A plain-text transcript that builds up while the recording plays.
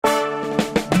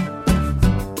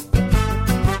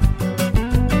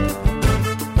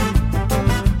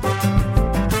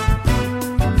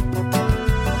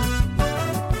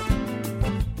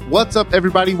What's up,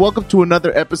 everybody? Welcome to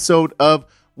another episode of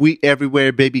We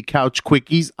Everywhere Baby Couch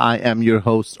Quickies. I am your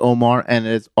host, Omar, and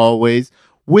as always,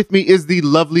 with me is the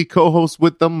lovely co-host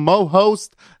with the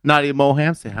mo-host, Nadia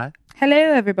Moham. Say hi. Hello,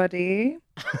 everybody.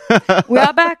 We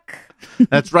are back.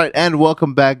 That's right, and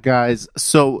welcome back, guys.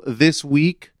 So this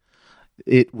week,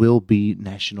 it will be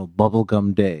National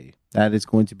Bubblegum Day. That is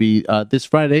going to be this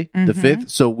Friday, the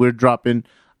 5th. So we're dropping,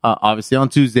 obviously, on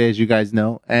Tuesday, as you guys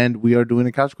know, and we are doing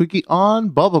a Couch Quickie on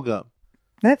bubblegum.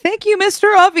 Thank you,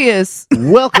 Mr. Obvious.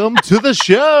 Welcome to the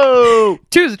show.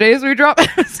 Tuesdays, we drop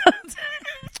episodes.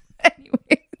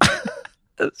 Anyway,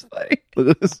 that's funny. Look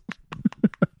at this.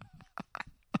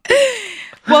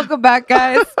 Welcome back,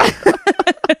 guys.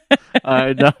 All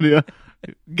right, Nadia.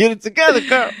 Get it together,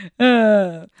 girl.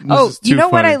 You know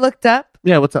what I looked up?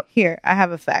 Yeah, what's up? Here, I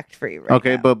have a fact for you right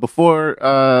Okay, now. but before,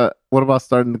 what about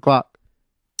starting the clock?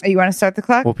 Oh, you want to start the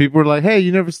clock? Well, people are like, hey,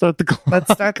 you never start the clock.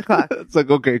 Let's start the clock. It's like,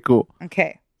 okay, cool.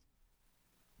 Okay.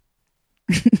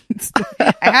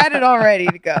 I had it all ready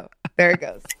to go. There it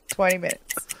goes. 20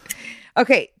 minutes.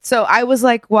 Okay, so I was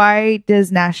like, why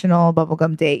does National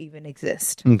Bubblegum Day even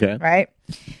exist? Okay. Right?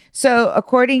 So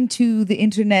according to the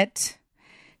internet,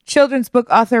 children's book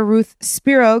author Ruth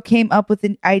Spiro came up with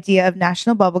an idea of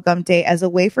National Bubblegum Day as a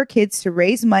way for kids to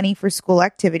raise money for school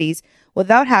activities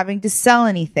without having to sell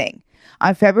anything.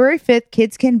 On February 5th,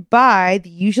 kids can buy the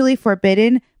usually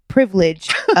forbidden privilege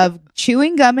of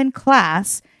chewing gum in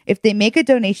class if they make a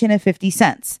donation of 50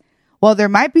 cents. While there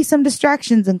might be some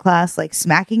distractions in class like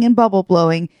smacking and bubble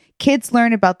blowing, kids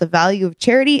learn about the value of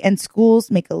charity and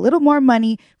schools make a little more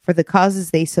money for the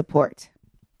causes they support.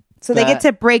 So they get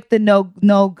to break the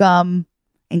no gum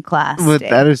in class. But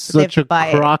that is such a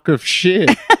crock of shit.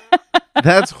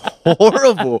 That's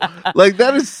horrible. Like,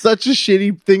 that is such a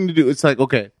shitty thing to do. It's like,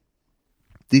 okay,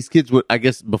 these kids would, I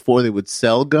guess, before they would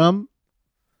sell gum.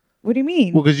 What do you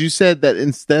mean? Well, because you said that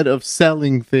instead of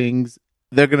selling things,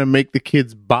 they're going to make the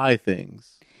kids buy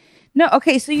things. No,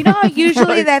 okay, so you know how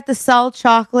usually they have to sell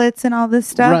chocolates and all this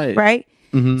stuff, right?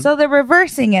 Mm-hmm. So they're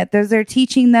reversing it. They're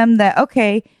teaching them that,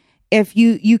 okay, if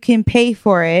you can pay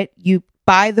for it, you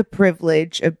buy the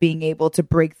privilege of being able to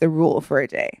break the rule for a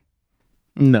day.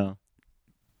 No.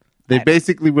 They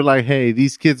basically were like, hey,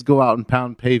 these kids go out and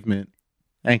pound pavement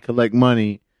and collect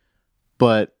money,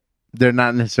 but they're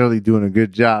not necessarily doing a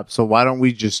good job. So why don't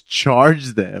we just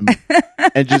charge them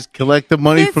and just collect the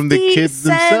money from the kids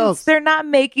themselves? They're not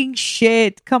making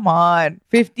shit. Come on.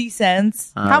 50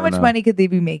 cents. How much money could they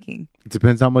be making? It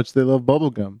depends how much they love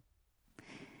bubblegum.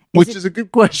 Which is a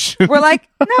good question. We're like,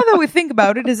 now that we think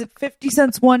about it, is it 50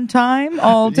 cents one time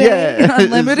all day? Yeah.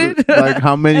 Unlimited? Like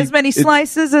how many? As many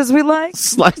slices as we like?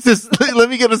 Slices. Let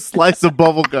me get a slice of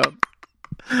bubblegum.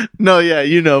 No, yeah,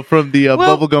 you know, from the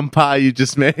bubblegum pie you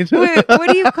just made. Wait, what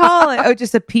do you call it? Oh,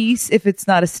 just a piece if it's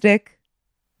not a stick?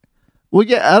 Well,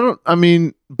 yeah,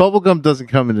 bubblegum doesn't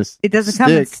come in a stick. It doesn't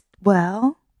come in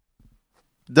well.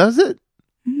 Does it?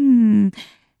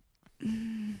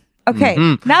 Okay,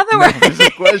 now that we're... There's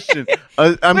a question.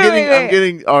 I'm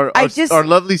getting our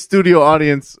lovely studio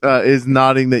audience is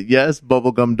nodding that yes,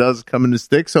 bubblegum does come in a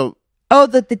stick, so... Oh,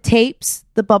 the tapes,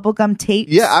 the bubblegum tapes.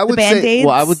 Yeah, I would say.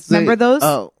 Well, I would say. Remember those?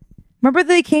 Oh, remember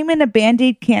they came in a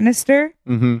Band-Aid canister,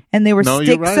 and they were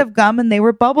sticks of gum, and they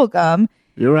were bubble gum.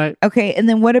 You're right. Okay, and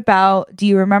then what about? Do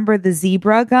you remember the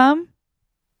zebra gum?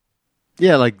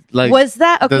 Yeah, like was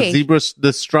that okay? The zebra,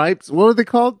 the stripes. What were they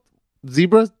called?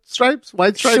 Zebra stripes,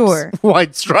 white stripes. Sure,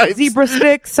 white stripes. Zebra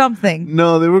stick, something.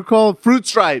 No, they were called fruit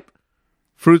stripe.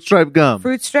 Fruit stripe gum.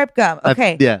 Fruit stripe gum.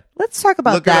 Okay, yeah. Let's talk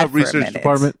about that for research a minute.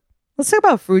 Department. Let's talk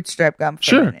about fruit stripe gum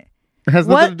for a minute. It has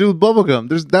nothing to do with bubble gum.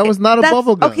 That was not a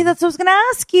bubble gum. Okay, that's what I was going to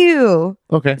ask you.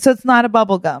 Okay. So it's not a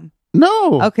bubble gum.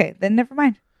 No. Okay, then never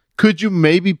mind. Could you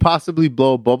maybe possibly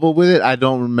blow a bubble with it? I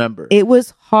don't remember. It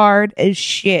was hard as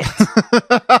shit.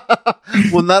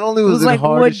 Well, not only was it like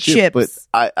hard wood as shit, chips.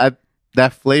 but I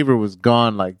that flavor was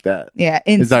gone like that. Yeah,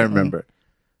 instantly. As I remember.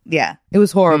 Yeah, it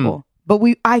was horrible. But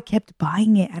I kept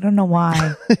buying it. I don't know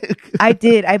why. I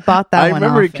did. I bought that one. I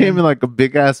remember it came in like a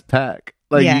big ass pack.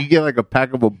 Like you get like a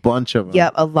pack of a bunch of them.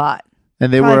 Yep, a lot.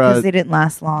 And they probably were because they didn't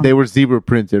last long. They were zebra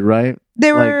printed, right?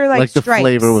 They were like the stripes.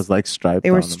 flavor was like striped.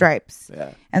 They were stripes.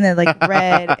 Yeah. And then like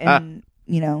red and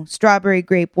strawberry,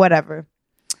 grape, whatever.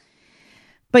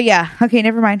 But yeah, okay,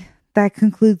 never mind. That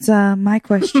concludes my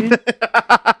question.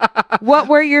 What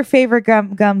were your favorite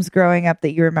gums growing up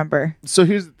that you remember? So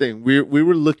here's the thing. We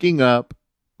were looking up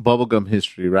bubblegum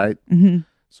history, right? Mm-hmm.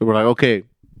 So we're like, okay,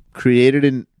 created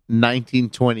in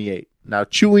 1928. Now,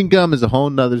 chewing gum is a whole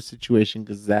nother situation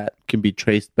because that can be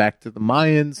traced back to the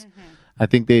Mayans. I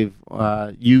think they've.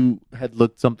 You had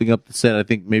looked something up that said I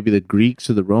think maybe the Greeks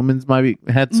or the Romans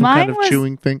had some kind of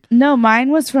chewing thing. No,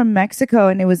 mine was from Mexico,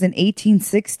 and it was in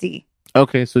 1860.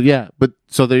 Okay, so yeah, but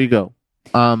so there you go.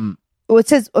 It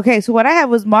says, okay, so what I have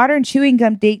was modern chewing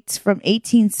gum dates from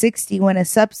 1860 when a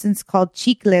substance called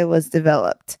chicle was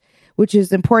developed, which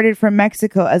is imported from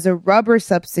Mexico as a rubber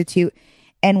substitute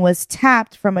and was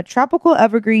tapped from a tropical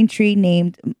evergreen tree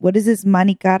named, what is this,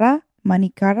 Manicara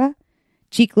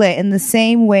chicle, in the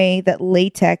same way that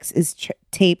latex is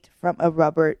taped from a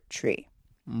rubber tree.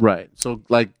 Right. So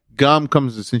like gum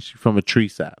comes essentially from a tree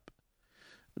sap.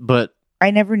 But I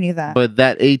never knew that. But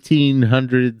that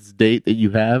 1800s date that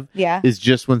you have is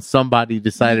just when somebody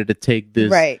decided to take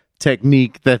this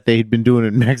technique that they'd been doing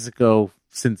in Mexico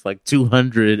since like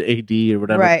 200 AD or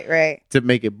whatever. Right. To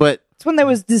make it. But it's when that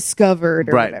was discovered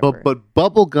or whatever. But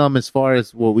bubble gum, as far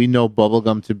as what we know bubble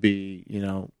gum to be, you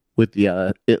know, with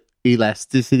the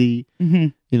elasticity,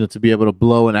 you know, to be able to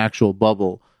blow an actual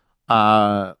bubble,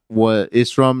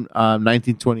 is from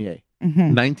 1928.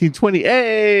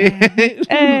 1928.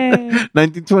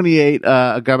 1928.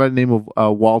 A guy by the name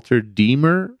of Walter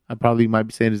Deemer. I probably might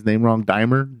be saying his name wrong.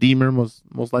 Deemer,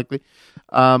 most likely.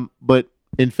 But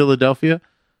in Philadelphia,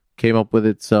 came up with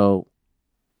it. So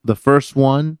the first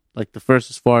one, like the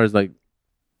first as far as like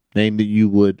name that you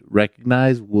would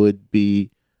recognize, would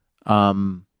be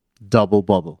Double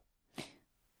Bubble.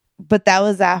 But that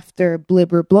was after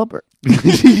Blibber Blubber.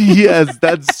 Yes,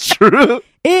 that's true.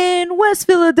 In West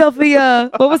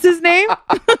Philadelphia. What was his name?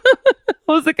 What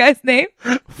was the guy's name?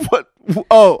 What?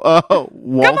 Oh,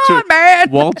 Walter. Come on,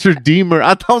 man. Walter Deemer.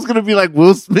 I thought it was going to be like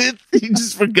Will Smith. You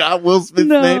just forgot Will Smith's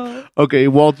name. Okay,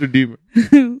 Walter Deemer.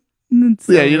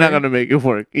 Yeah, you're not going to make it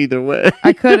work either way.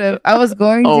 I could have. I was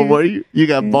going to. Oh, were you? You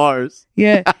got bars.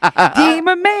 Yeah.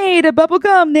 Deemer made a bubble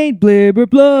gum named Blibber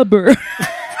Blubber.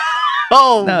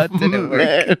 Oh, no, it didn't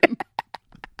work.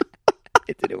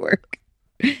 It didn't work.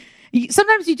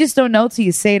 Sometimes you just don't know till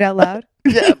you say it out loud.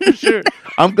 Yeah, for sure.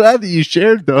 I'm glad that you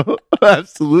shared, though.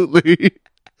 Absolutely.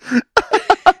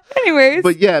 Anyways.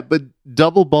 But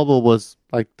Double Bubble was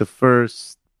like the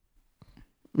first,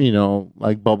 you know,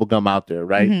 like bubble gum out there,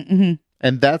 right?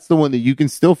 And that's the one that you can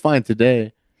still find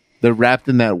today. They're wrapped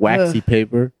in that waxy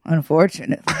paper.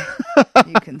 Unfortunately,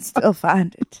 you can still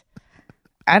find it.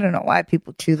 I don't know why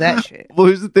people chew that shit. Well,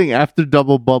 here's the thing. After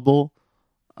Double Bubble,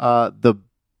 the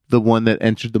one that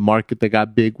entered the market that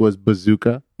got big was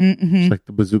Bazooka. It's like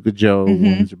the Bazooka Joe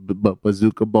ones,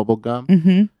 Bazooka Bubble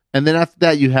Gum. And then after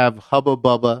that, you have Hubba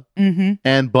Bubba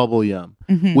and Bubble Yum,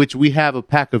 which we have a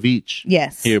pack of each.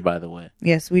 Yes. Here, by the way.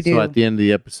 Yes, we do. So at the end of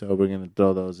the episode, we're going to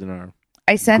throw those in our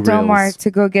I sent grills. Omar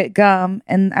to go get gum,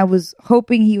 and I was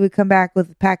hoping he would come back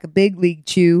with a pack of Big League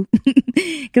Chew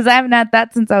because I haven't had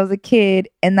that since I was a kid,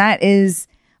 and that is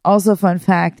also, fun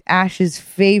fact, Ash's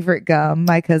favorite gum.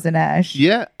 My cousin Ash.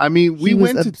 Yeah, I mean, we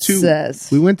went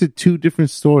to two different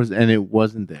stores, and it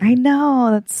wasn't there. I know,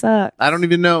 that sucks. I don't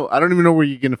even know where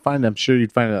you're gonna find it. I'm sure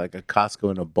you'd find it like a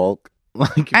Costco in a bulk,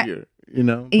 like if you're, you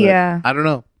know. But yeah, I don't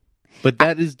know. But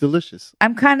that is delicious.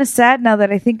 I'm kind of sad now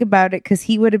that I think about it because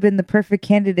he would have been the perfect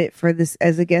candidate for this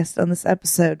as a guest on this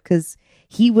episode because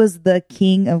he was the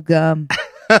king of gum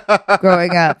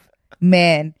growing up.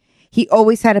 Man, he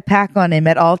always had a pack on him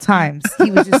at all times.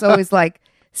 He was just always like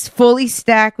fully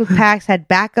stacked with packs, had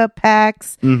backup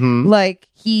packs. Like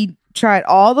he tried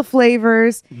all the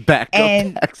flavors. Backup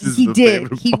packs is he the did.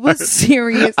 favorite He part. was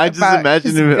serious. I just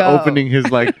imagine him opening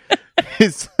his like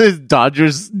his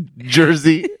Dodgers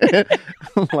jersey,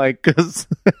 like cause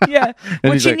yeah.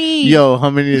 What you like, need? Yo, how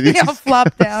many of these? Yeah,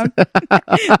 flop down.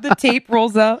 The tape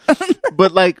rolls out.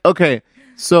 But like, okay,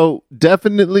 so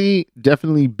definitely,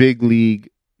 Big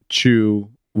League Chew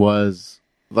was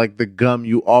like the gum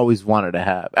you always wanted to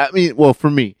have. I mean, well, for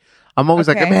me, I'm always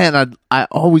like, man, I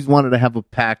always wanted to have a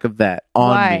pack of that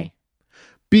on me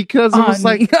because it was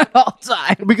like at all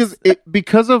time.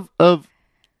 because of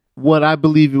what I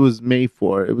believe it was made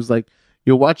for. It was like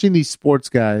you're watching these sports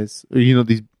guys, or, you know,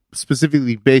 these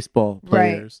specifically baseball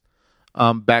players,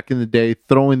 back in the day,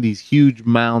 throwing these huge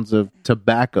mounds of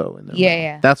tobacco in them.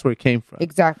 Yeah. That's where it came from.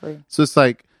 Exactly. So it's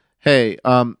like, hey,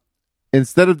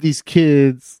 instead of these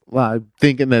kids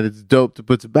thinking that it's dope to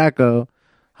put tobacco,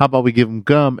 how about we give them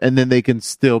gum and then they can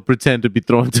still pretend to be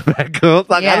throwing tobacco?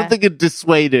 Like, I don't think it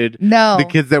dissuaded the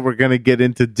kids that were going to get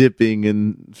into dipping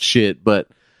and shit, but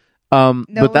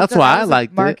but that's why I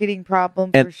liked it. Marketing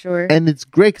problem for sure. And it's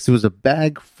great because it was a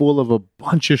bag full of a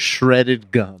bunch of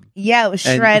shredded gum. Yeah, it was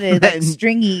shredded, like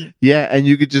stringy. Yeah, and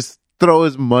you could just throw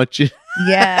as much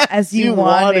as you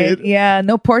wanted. Yeah,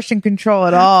 no portion control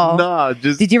at all. No,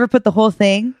 just. Did you ever put the whole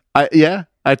thing? I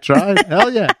tried.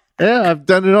 Hell yeah. Yeah, I've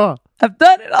done it all. I've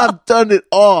done it all. I've done it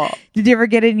all. Did you ever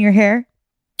get it in your hair?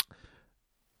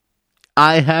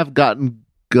 I have gotten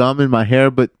gum in my hair,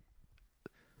 but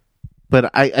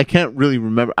I can't really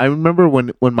remember. I remember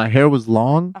when my hair was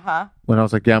long, when I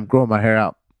was like, yeah, I'm growing my hair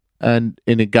out, and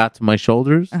it got to my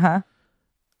shoulders.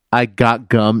 I got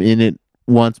gum in it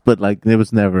once, but like it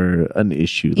was never an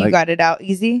issue. You got it out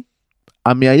easy?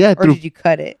 I mean, yeah. Or did you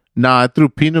cut it? Nah, I threw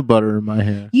peanut butter in my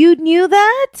hair. You knew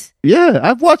that? Yeah,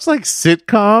 I've watched like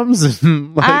sitcoms.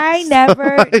 And, like, I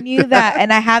never knew that.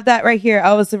 And I have that right here.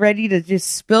 I was ready to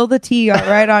just spill the tea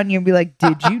right on you and be like,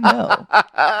 did you know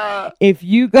if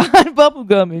you got bubble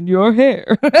gum in your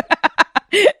hair?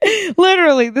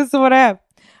 Literally, this is what I have.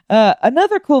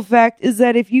 Another cool fact is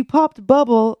that if you popped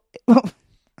bubble...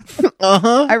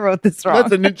 I wrote this wrong.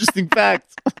 That's an interesting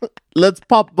fact. Let's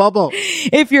pop bubble.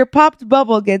 If your popped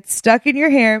bubble gets stuck in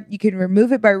your hair, you can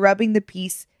remove it by rubbing the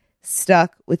piece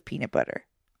stuck with peanut butter.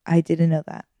 I didn't know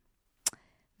that.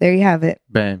 There you have it.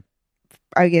 Bang.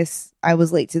 I guess I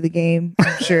was late to the game.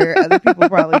 I'm sure other people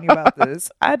probably knew about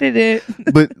this. I did it.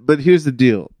 but here's the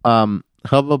deal. Hubba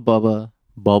Bubba,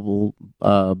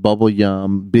 Bubble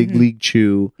Yum, Big League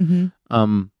Chew.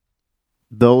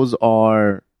 Those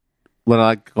are what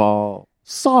I call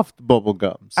soft bubble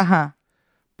gums.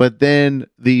 But then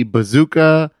the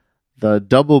Bazooka, the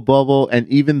Double Bubble, and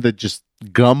even the just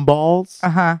gum balls,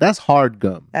 that's hard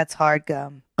gum. That's hard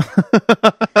gum.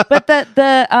 But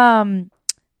the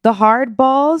hard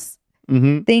balls,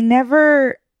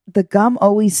 the gum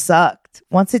always sucked.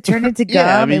 Once it turned into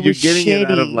gum, it was shitty. It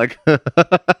out of like it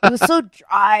was so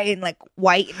dry and like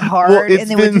white and hard,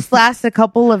 and it would just last a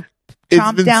couple of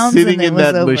chomp downs. It's been sitting and in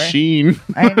that over. machine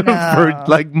I know. for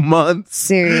like months.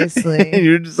 Seriously. And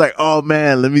you're just like, oh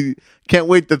man, can't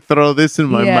wait to throw this in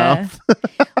my mouth.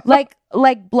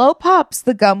 like blow pops,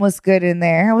 the gum was good in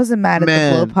there. I wasn't mad at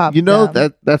the blow pop. You know,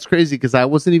 gum. that's crazy because I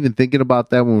wasn't even thinking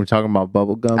about that when we were talking about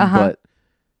bubble gum. But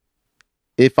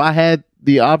if I had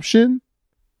the option,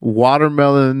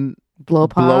 watermelon blow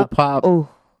pop. Oh,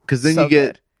 because then so you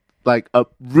get like a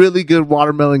really good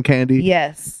watermelon candy.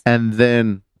 Yes. And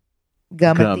then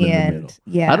gum at the end.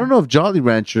 Yeah. I don't know if Jolly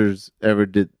Ranchers ever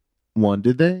did one,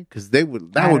 did they? Because that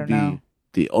would be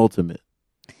the ultimate.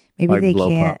 Maybe like they blow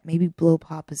can't. pop. Maybe blow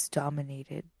pop is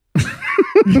dominated.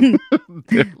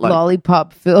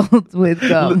 Lollipop filled with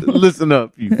gum. Listen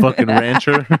up, you fucking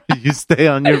rancher. You stay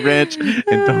on your ranch and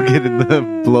don't get in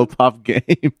the blow pop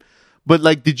game. But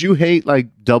like, did you hate like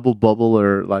Double Bubble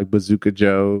or like Bazooka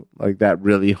Joe? Like that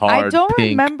really hard. I don't pink?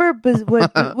 remember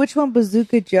which one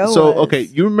Bazooka Joe was. So okay,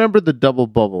 you remember the Double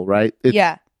Bubble, right?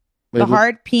 Yeah. The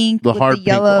hard pink with the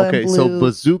yellow and blue. So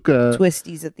Bazooka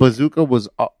twisties at the Bazooka was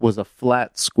a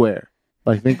flat square.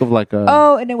 Like think of like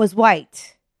a and it was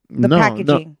white. The packaging.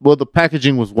 No. Well, the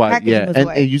packaging was white. And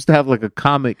it used to have like a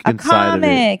comic inside of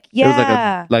it. Yeah.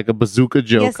 It was like a Bazooka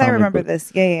Joe. Yes, I remember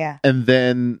this. Yeah. And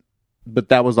then, but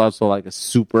that was also like a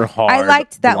super hard. I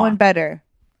liked that one better.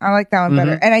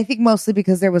 And I think mostly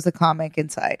because there was a comic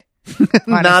inside.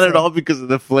 Not at all because of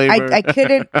the flavor. I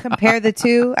couldn't compare the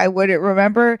two. I wouldn't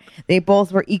remember. They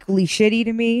both were equally shitty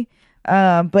to me.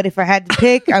 But if I had to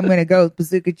pick, I'm going to go with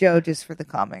Bazooka Joe just for the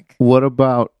comic. What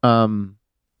about,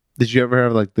 did you ever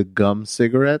have like the gum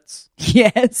cigarettes?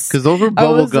 Yes. Because those were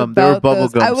bubble gum. They were bubble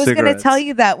gum I was cigarettes. going to tell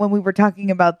you that when we were talking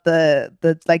about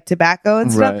the like tobacco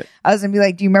and stuff. Right. I was going to be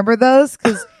like, do you remember those?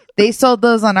 Because they sold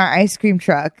those on our ice cream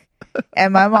truck.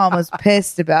 And my mom was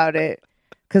pissed about it.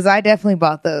 Because I definitely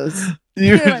bought those.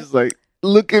 You were just like,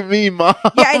 look at me, Mom.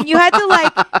 Yeah, and you had to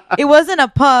like, it wasn't a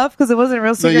puff because it wasn't a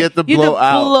real cigarette. No, you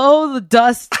had to blow the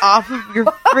dust off of your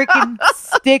freaking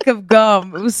stick of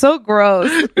gum. It was so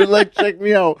gross. You're like, check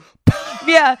me out.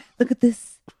 Yeah, look at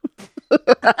this.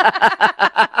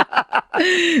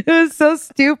 It was so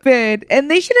stupid.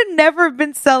 And they should have never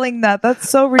been selling that. That's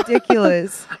so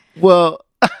ridiculous. Well,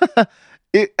 I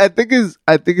think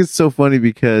it's so funny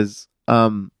because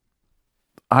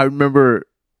I remember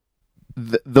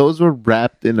those were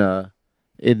wrapped in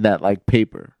that like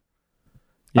paper.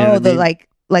 You know what I mean?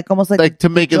 like almost like to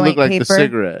make it look like paper. the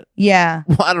cigarette. Yeah.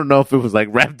 Well, I don't know if it was like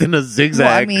wrapped in a zigzag.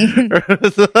 Well, I mean,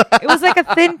 it was like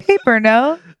a thin paper,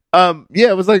 no? Yeah,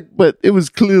 it was like, but it was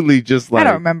clearly just like I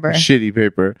don't remember. Shitty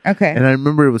paper. Okay. And I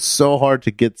remember it was so hard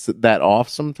to get that off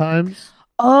sometimes.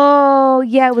 Oh,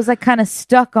 yeah, it was like kind of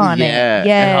stuck on it.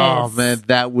 Yes. Oh man,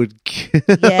 that would kill.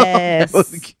 Yes. That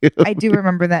would kill I do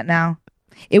remember that now.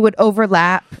 It would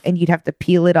overlap and you'd have to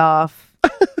peel it off.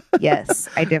 Yes,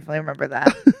 I definitely remember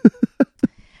that.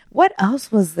 What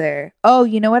else was there? Oh,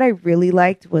 you know what I really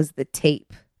liked was the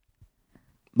tape.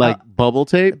 Like bubble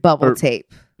tape? Bubble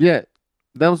tape. Yeah.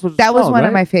 That was one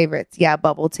of my favorites. Yeah,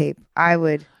 bubble tape. I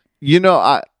would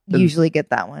I usually get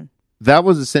that one. that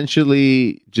was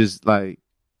essentially just like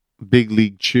Big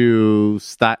League Chew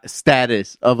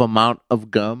status of amount of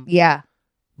gum. Yeah.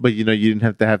 But you didn't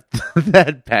have to have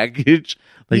that package.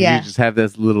 Like you just have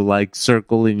this little like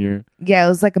circle in your. Yeah, it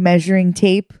was like a measuring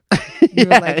tape. You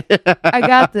were like, I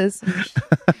got this.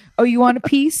 Oh, you want a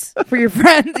piece for your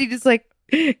friends? You just like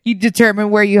you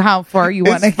determine how far you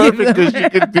want to give them. It's perfect because you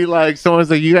could be like,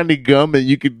 someone's like, you got any gum, and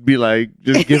you could be like,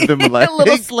 just give them like a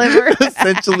little sliver,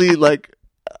 essentially like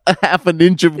a half an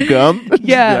inch of gum.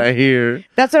 Yeah, right here.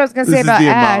 That's what I was gonna say about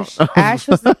Ash. Ash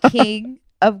was the king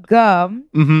of gum.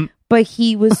 Mm-hmm. But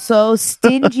he was so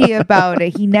stingy about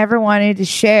it. He never wanted to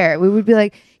share. We would be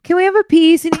like, can we have a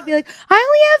piece? And he'd be like, I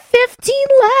only have 15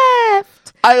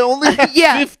 left. I only have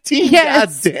 15?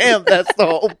 Yes. God damn, that's the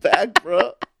whole bag,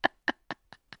 bro.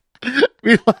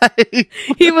 Be like...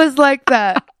 He was like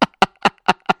that.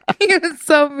 He was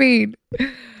so mean.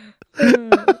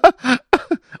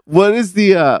 What is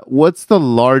what's the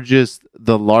largest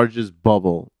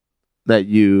bubble that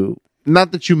you...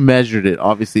 Not that you measured it,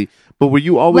 obviously, but were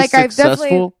you always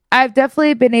successful? I've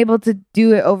definitely been able to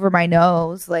do it over my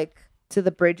nose, like to the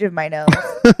bridge of my nose.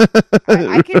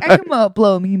 I can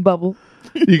blow a mean bubble.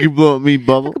 You can blow a mean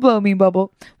bubble? I can blow a mean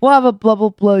bubble. We'll have a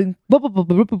bubble blowing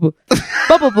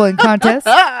contest.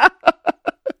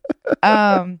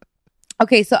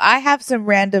 Okay, so I have some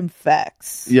random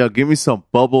facts. Yo, give me some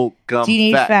bubble gum Do you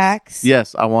need facts?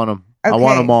 Yes, I want them. Okay. I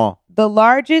want them all. The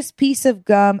largest piece of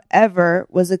gum ever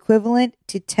was equivalent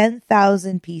to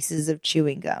 10,000 pieces of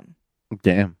chewing gum.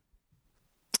 Damn.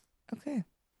 Okay.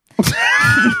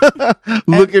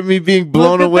 Look at me being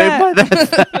blown away by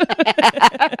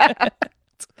that.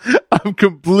 I'm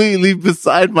completely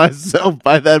beside myself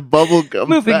by that bubble gum.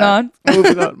 Moving on.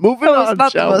 Moving on. That was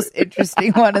not the most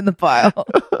interesting one in the pile.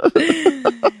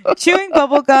 Chewing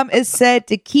bubble gum is said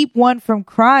to keep one from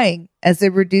crying as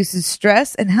it reduces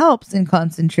stress and helps in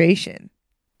concentration.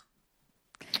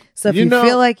 So if you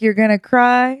feel like you're going to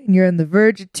cry and you're on the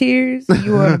verge of tears,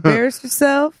 you want to embarrass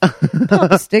yourself,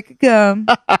 pop a stick of gum.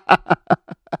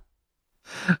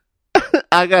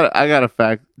 I got a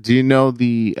fact. Do you know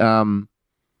the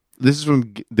this is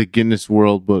from the Guinness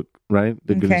World Book, right?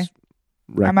 The Guinness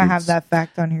Records. I might have that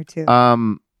fact on here too.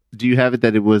 Do you have it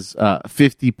that it was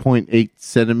 50.8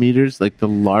 centimeters, like the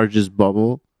largest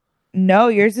bubble? No,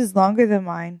 yours is longer than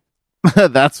mine.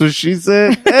 That's what she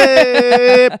said.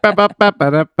 Hey,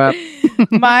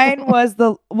 Mine was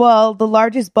the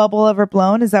largest bubble ever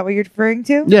blown. Is that what you're referring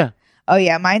to? Yeah. Oh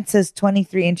yeah, mine says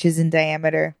 23 inches in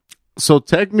diameter. So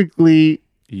technically,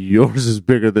 yours is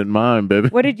bigger than mine, baby.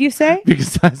 What did you say?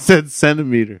 Because I said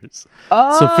centimeters.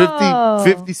 Oh. So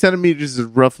 50 centimeters is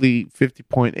roughly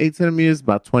 50.8 centimeters,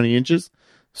 about 20 inches.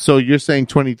 So you're saying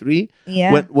 23?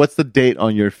 Yeah. What's the date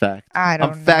on your fact? I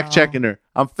don't know. I'm fact checking her.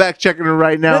 I'm fact checking her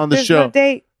right now on the show. No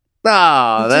date.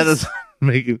 Nah, that doesn't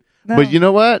make it. No. But you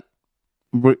know what?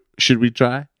 Should we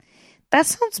try? That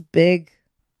sounds big.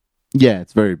 Yeah,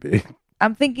 it's very big.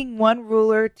 I'm thinking 1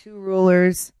 ruler, 2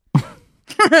 rulers.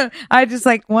 I just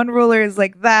like 1 ruler is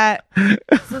like that.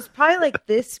 So it's probably like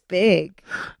this big.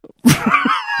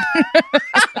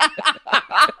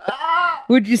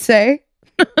 Would you say?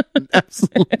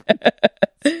 Absolutely.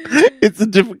 It's a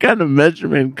different kind of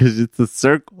measurement because it's a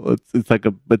circle. It's like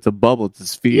it's a bubble. It's a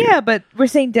sphere. Yeah, but we're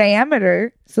saying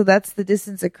diameter, so that's the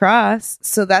distance across.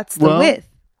 So that's the width.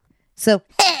 So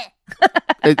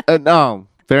no,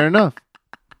 fair enough.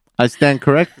 I stand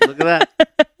corrected. Look at that.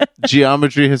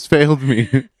 Geometry has failed me,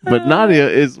 but Nadia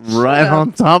is right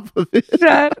on top of it.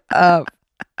 Shut up.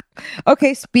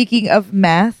 Okay, speaking of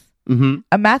math. Mm-hmm.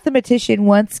 A mathematician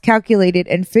once calculated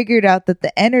and figured out that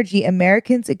the energy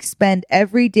Americans expend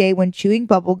every day when chewing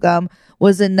bubble gum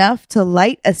was enough to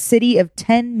light a city of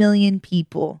 10 million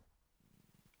people.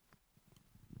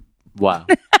 Wow.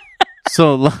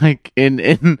 So like in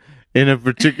a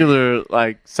particular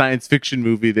like science fiction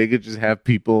movie, they could just have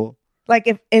people like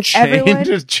if everyone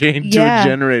just chained to a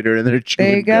generator and they're chewing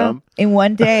there you go. gum. In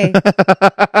one day,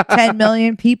 10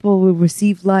 million people will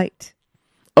receive light.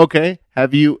 Okay.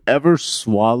 Have you ever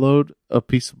swallowed a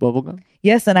piece of bubblegum?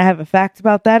 Yes, and I have a fact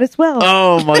about that as well.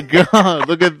 Oh my God.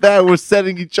 Look at that. We're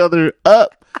setting each other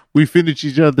up. We finish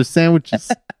each other's sandwiches.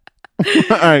 All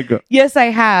right, go. Yes, I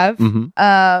have.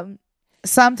 Mm-hmm.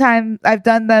 Sometimes I've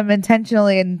done them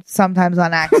intentionally and sometimes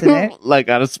on accident. Like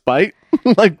out of spite?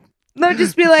 Like, no,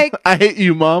 just be like, I hate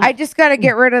you, Mom. I just got to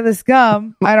get rid of this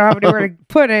gum. I don't have anywhere to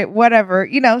put it, whatever.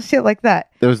 You know, shit like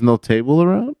that. There was no table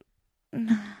around?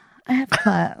 I have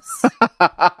class.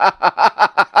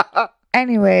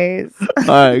 Anyways. All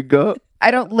right, go.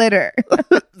 I don't litter.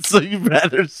 So you'd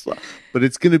rather but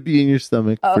it's going to be in your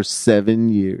stomach for 7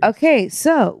 years. Okay,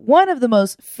 so one of the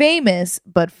most famous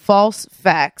but false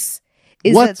facts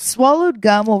is that swallowed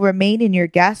gum will remain in your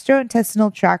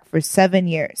gastrointestinal tract for 7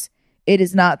 years. It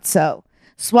is not so.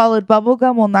 Swallowed bubble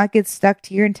gum will not get stuck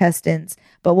to your intestines,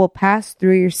 but will pass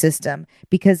through your system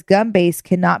because gum base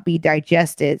cannot be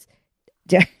digested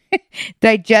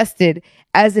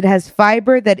as it has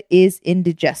fiber that is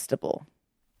indigestible.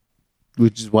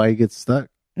 Which is why it gets stuck.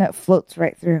 That floats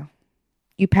right through.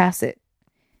 You pass it.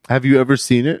 Have you ever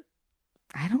seen it?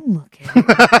 I don't look at it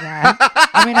like that.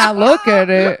 I mean, I look at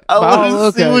it. I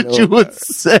want to see what you would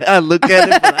say. I look at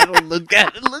it, but I don't look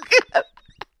at it. Look at it.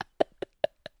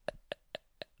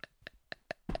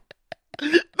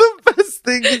 The best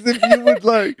thing is if you would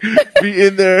like be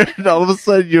in there and all of a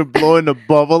sudden you're blowing a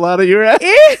bubble out of your ass.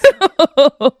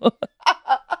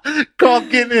 Call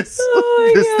Guinness.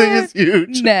 Oh, this thing is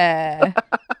huge. Nah.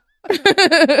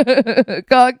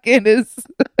 Call Guinness.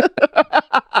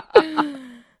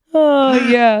 Oh,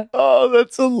 yeah. Oh,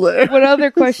 that's hilarious. What other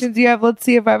questions do you have? Let's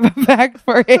see if I have a fact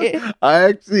for it.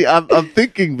 I'm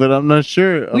thinking, but I'm not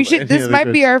sure. This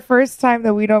might be our first time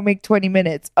that we don't make 20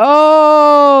 minutes.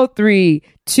 Oh, 3,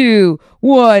 2,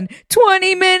 1,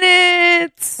 20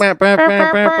 minutes.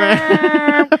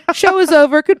 Show is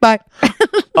over. Goodbye.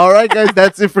 All right, guys,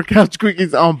 that's it for Couch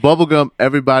Quickies on Bubblegum.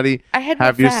 Everybody, I had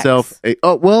have no yourself facts.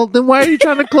 well, then why are you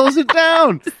trying to close it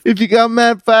down? If you got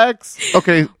mad facts.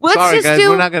 Okay, Let's sorry, just guys, do-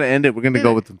 we're not going to end it. We're going to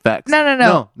go with some facts.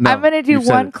 No. I'm going to do you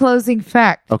said one it. closing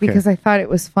fact Okay. because I thought it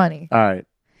was funny. All right.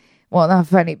 Well, not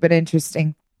funny, but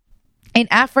interesting. In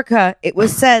Africa, it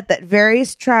was said that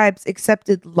various tribes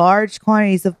accepted large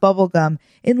quantities of bubblegum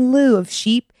in lieu of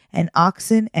sheep and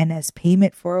oxen and as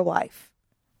payment for a wife.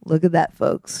 Look at that,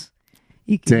 folks.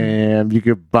 You can, Damn, you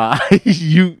could buy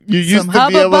you used Some to be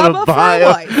Hubba able Bubba to for buy a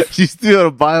wife. you still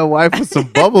able to buy a wife with some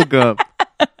bubble gum.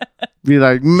 Be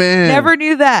like, man. never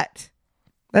knew that.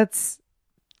 That's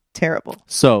terrible.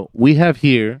 So we have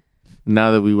here,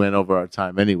 now that we went over our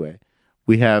time anyway,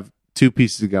 we have 2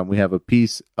 pieces of gum. We have a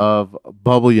piece of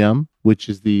bubble yum, which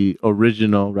is the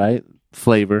original, right?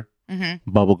 Flavor,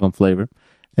 bubblegum flavor.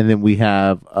 And then we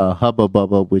have a Hubba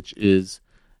Bubba, which is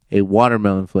a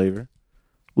watermelon flavor,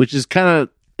 which is kind of,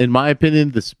 in my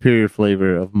opinion, the superior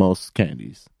flavor of most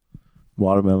candies.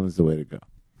 Watermelon is the way to go.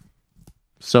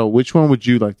 So which one would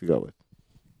you like to go with?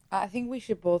 I think we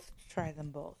should both try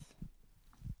them both.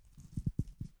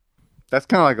 That's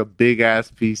kind of like a big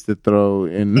ass piece to throw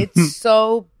in. It's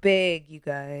so big, you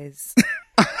guys.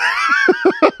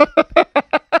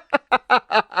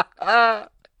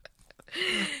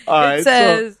 All right. It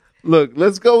says, Look,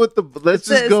 let's go with the.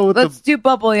 Let's do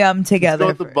bubble yum together.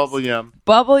 Let's go with the bubble yum.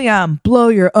 Bubble yum, blow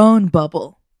your own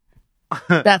bubble.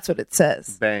 That's what it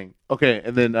says. Bang. Okay,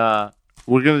 and then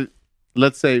we're gonna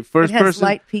let's say first It has person.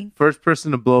 light pink. First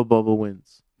person to blow a bubble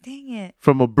wins Dang it.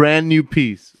 from a brand new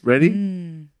piece.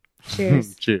 Ready?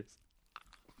 Cheers. Cheers.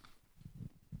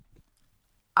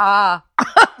 Ah.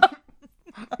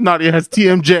 Nadia has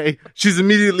TMJ. She's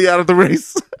immediately out of the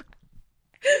race.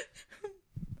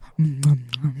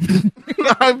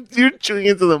 You're chewing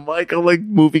into the mic. I'm like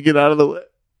moving it out of the way.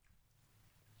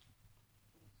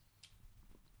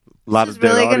 A lot This is of dead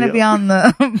really going to audio. be on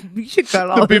the... You should cut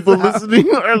all The this people out.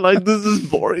 listening are like, this is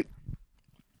boring.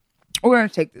 We're going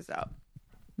to take this out.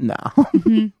 No.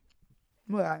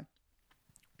 Why?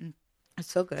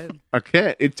 It's so good. I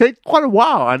can't. It takes quite a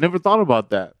while. I never thought about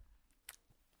that.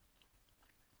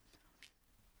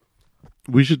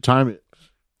 We should time it.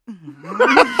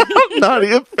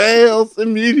 Nadia fails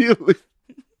immediately.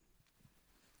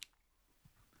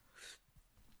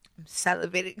 I'm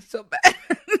salivating so bad.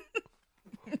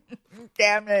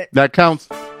 Damn it. That counts.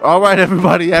 All right,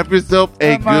 everybody. Have yourself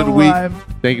a I'm on good week. one.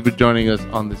 Thank you for joining us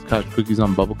on this Couch Cookies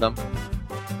on Bubblegum.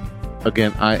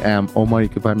 Again, I am Omar. You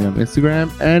can find me on Instagram.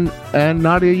 And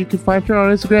Nadia, you can find her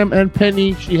on Instagram. And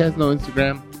Penny, she has no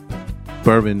Instagram.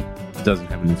 Bourbon doesn't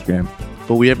have an Instagram.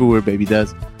 But We Everywhere Baby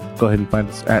does. Go ahead and find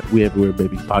us at We Everywhere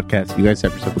Baby Podcast. You guys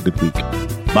have yourself a good week.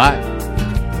 Bye.